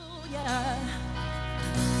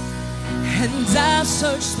And I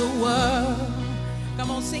searched the world. Come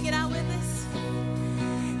on, sing it out with us.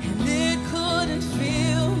 And it couldn't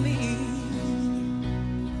fill me.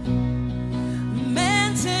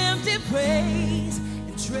 Man's empty praise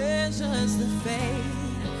and treasures that fade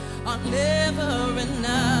are never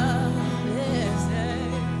enough. Yes,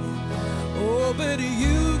 yes. Oh, but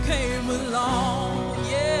you came along.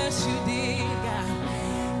 Yes, you did, God.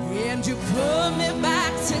 And you put me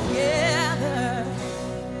back together.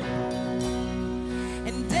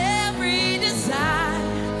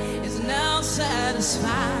 Is now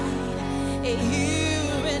satisfied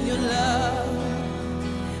here in your love.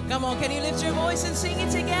 Come on, can you lift your voice and sing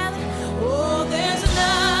it together? Oh, there's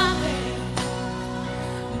nothing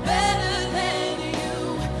better than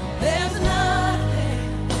you. There's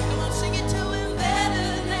nothing. Come on, sing it to him.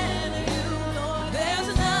 Better than you, Lord. There's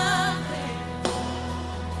nothing.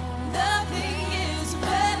 Nothing is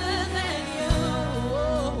better than you.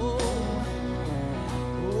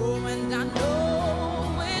 Oh, and I know.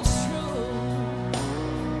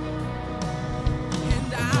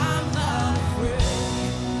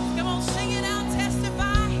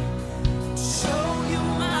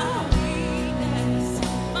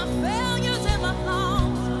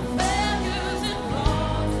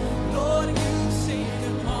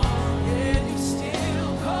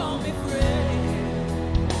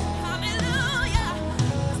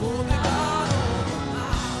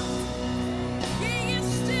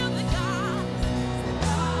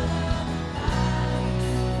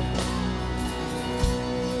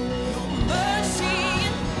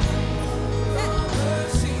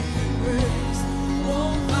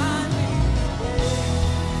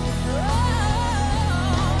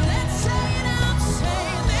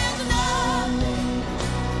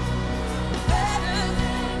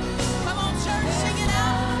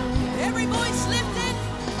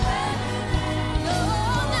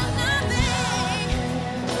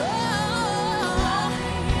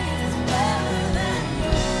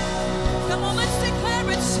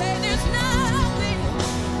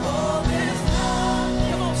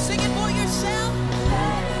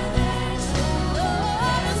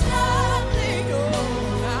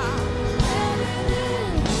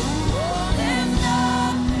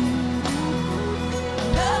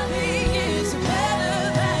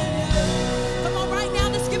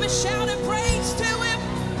 Shout.